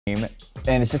and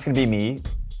it's just gonna be me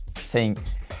saying,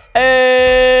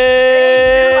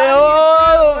 "Hey,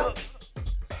 oh,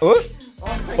 oh,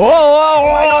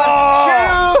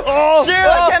 oh, Shoo,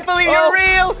 I can't believe you're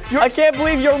real. I can't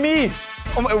believe you're me."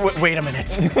 Oh, wait a minute.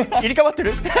 이리 가봤더니.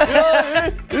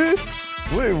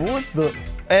 Wait, what the?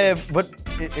 But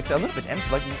it's a little bit empty.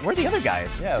 Like, where are the other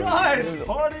guys? Yeah. Guys,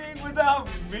 partying without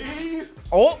me?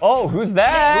 Oh, Who's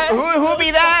that? who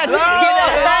be that?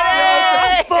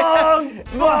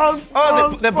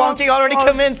 The bonking already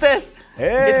commences.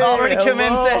 Hey, It already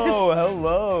commences.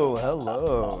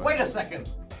 Hello. Wait a second.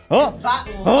 Huh? Is that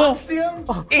Luxiem?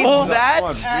 Is that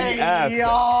Hey,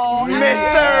 yo.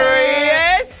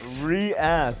 mysterious?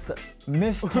 Re-ass.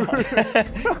 Mr.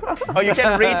 Oh, you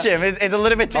can't reach him. It's a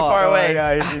little bit too far away.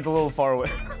 Yeah, he's a little far away.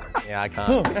 Yeah, I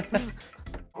can't.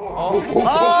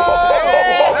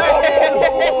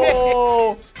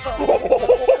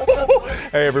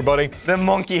 Hey, everybody. The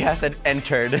monkey has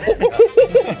entered.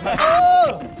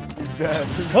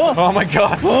 Oh my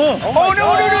God. Oh,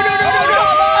 no.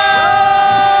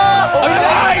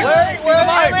 We're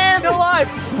alive! Still alive!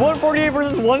 148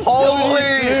 versus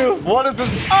 172. What is this?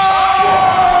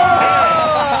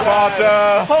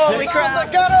 Sparta. Holy crap.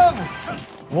 I got him!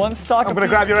 One stock. I'm gonna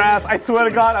grab your ass. I swear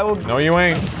to God, I will. No, you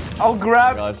ain't. I'll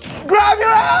grab God.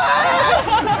 your ass!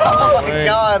 Oh my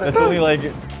god. It's only like.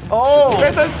 Oh!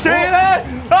 This is cheating!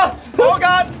 Oh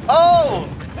god! Oh!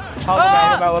 How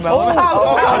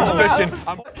efficient.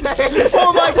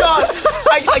 Oh my God!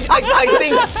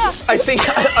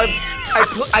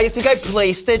 I think I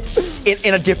placed it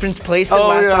in a different place than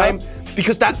last time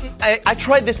because I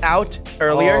tried this out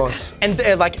earlier and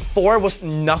like 4 was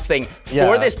nothing.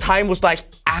 4 this time was like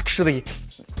actually.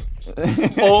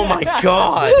 Oh my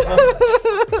God!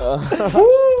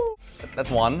 That's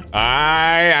 1.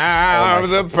 I have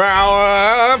the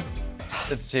power.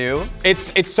 That's 2.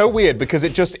 It's so weird because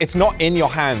it's not in your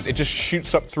hands. It just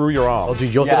shoots up through your arm. Oh,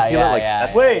 dude, you're gonna feel it like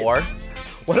That's Wait. 4.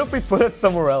 What if we put it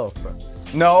somewhere else?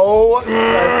 No.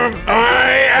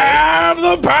 I have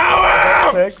the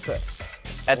power. Fix it.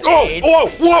 That's Oh, 8. whoa!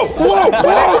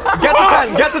 Get the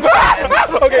 10, get the 10!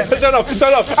 Okay,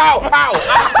 shut up. Ow!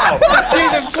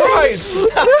 Jesus Christ!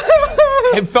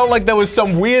 It felt like there was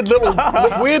some weird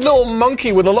little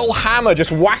monkey with a little hammer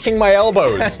just whacking my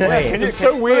elbows. Wait, it's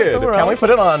so weird. Can we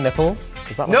put it on our nipples?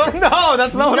 Is that No, No,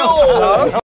 that's not. No.